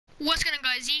What's going on,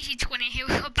 guys? Easy20 here.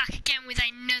 We're back again with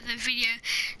another video.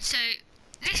 So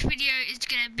this video is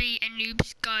going to be a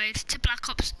noob's guide to Black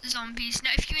Ops Zombies. Now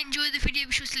if you enjoyed the video,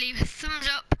 be sure to leave a thumbs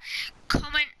up,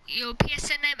 comment your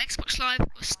PSN name, Xbox Live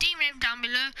or Steam name down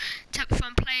below to help you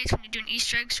find players when you're doing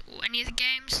Easter eggs or any other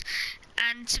games,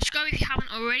 and subscribe if you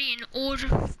haven't already in order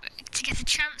to get a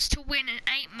chance to win an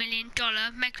 $8 million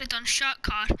Megalodon shark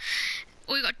card.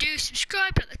 All you got to do is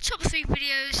subscribe at the top 3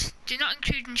 videos, do not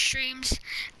include in streams,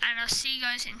 and I'll see you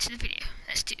guys into the video.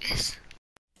 Let's do this.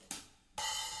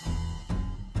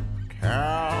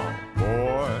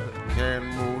 Cowboys can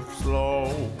move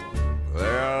slow,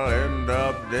 they'll end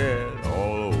up dead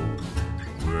all over.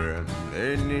 When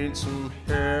they need some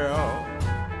help,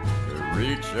 they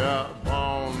reach up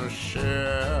on the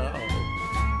shelf.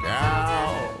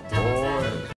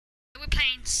 Cowboys. We're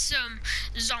playing some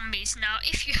zombies. Now,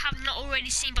 if you have not already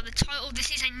seen by the title, this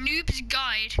is a noob's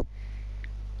guide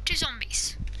to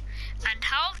zombies and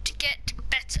how to get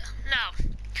better. Now,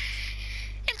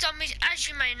 in zombies, as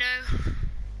you may know,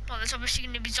 well, there's obviously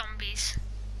going to be zombies.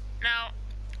 Now,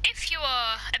 if you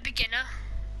are a beginner,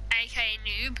 aka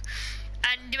noob,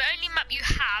 and the only map you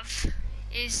have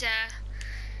is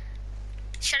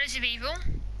Shadows of Evil,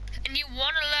 and you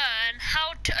want to learn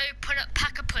how to open up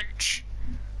Pack-a-Punch,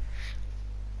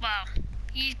 well,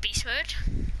 use beast mode,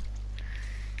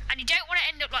 and you don't want to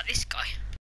end up like this guy.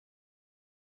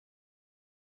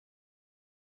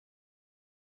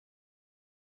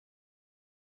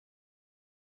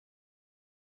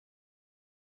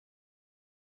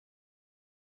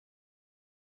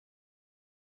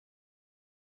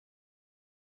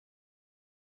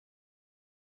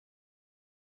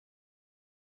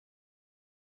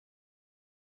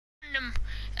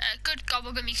 Good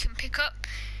gobblegum you can pick up.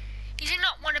 You do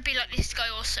not want to be like this guy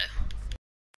also.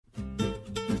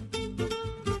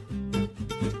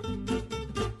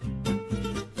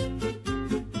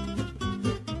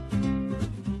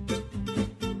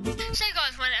 So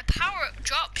guys, when a power up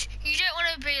drops, you don't want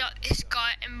to be like this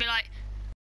guy and be like,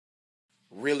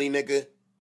 Really, nigga?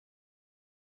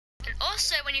 and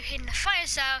also when you're hitting the fire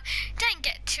cell, don't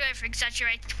get too over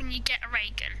exaggerated when you get a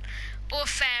ray gun or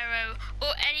Pharaoh or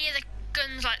any other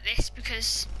guns like this,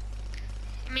 because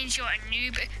it means you're a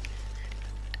noob.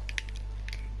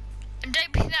 And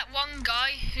don't be that one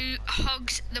guy who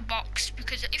hogs the box,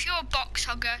 because if you're a box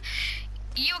hogger,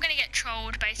 you're going to get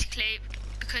trolled basically,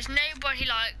 because nobody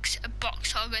likes a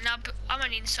box hogger. Now, I'm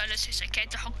only in solo, so it's okay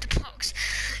to hog the box,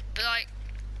 but like,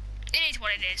 it is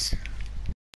what it is.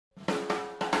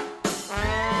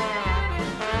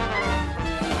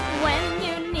 When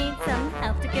you need some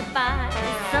help to get by,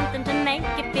 something to make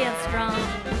you feel strong,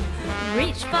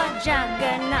 reach for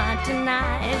Juggernaut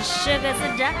tonight, sugar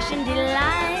seduction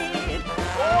delight.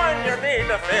 When you need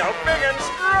to feel big and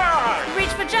strong,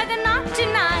 Reach for Juggernaut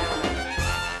tonight.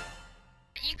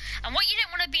 And what you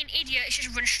don't want to be an idiot is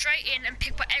just run straight in and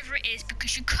pick whatever it is,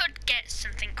 because you could get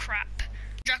something crap.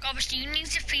 Obviously you need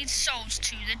to feed souls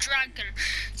to the dragon,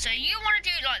 so you want to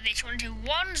do it like this. You want to do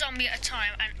one zombie at a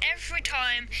time, and every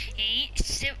time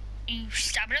you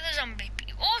stab another zombie. But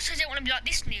you also don't want to be like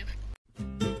this noob.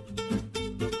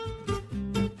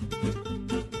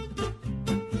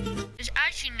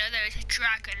 As you know, there is a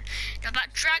dragon. Now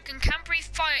that dragon can breathe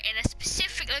fire in a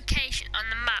specific location on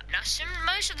the map. Now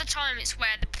most of the time it's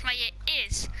where the player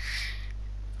is.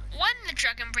 When the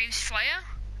dragon breathes fire,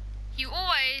 you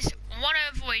always want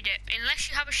to avoid it, unless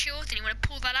you have a shield and you want to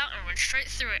pull that out and run straight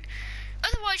through it.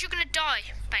 Otherwise you're going to die,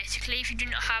 basically, if you do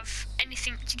not have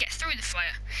anything to get through the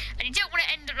fire. And you don't want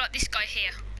to end up like this guy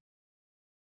here.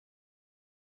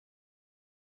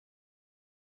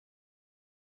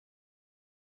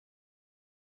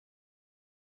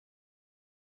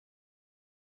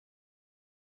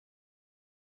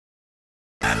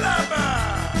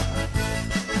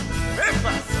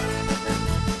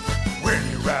 when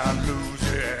you're around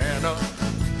Louisiana,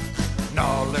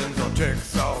 Nolans or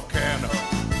Texarkana,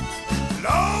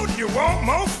 Lord, you want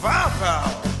more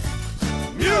firepower.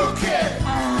 You can.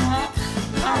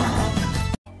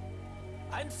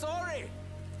 I'm sorry.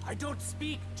 I don't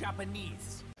speak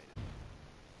Japanese.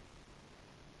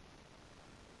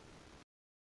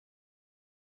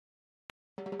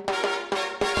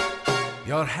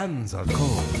 Your hands are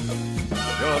cold.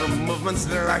 Your movements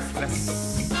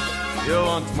lifeless. You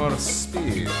want more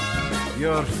speed.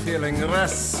 You're feeling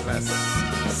restless.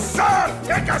 Sir,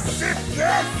 take a sip,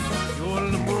 yes!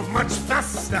 You'll move much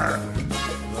faster.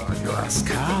 You're a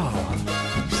scowl.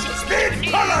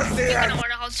 Speed colors, You're dear! going to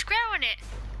want to hold square on it.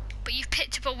 But you've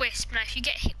picked up a wisp. Now if you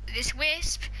get hit with this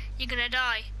wisp, you're going to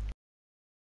die.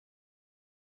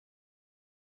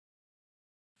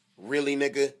 Really,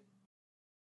 nigga?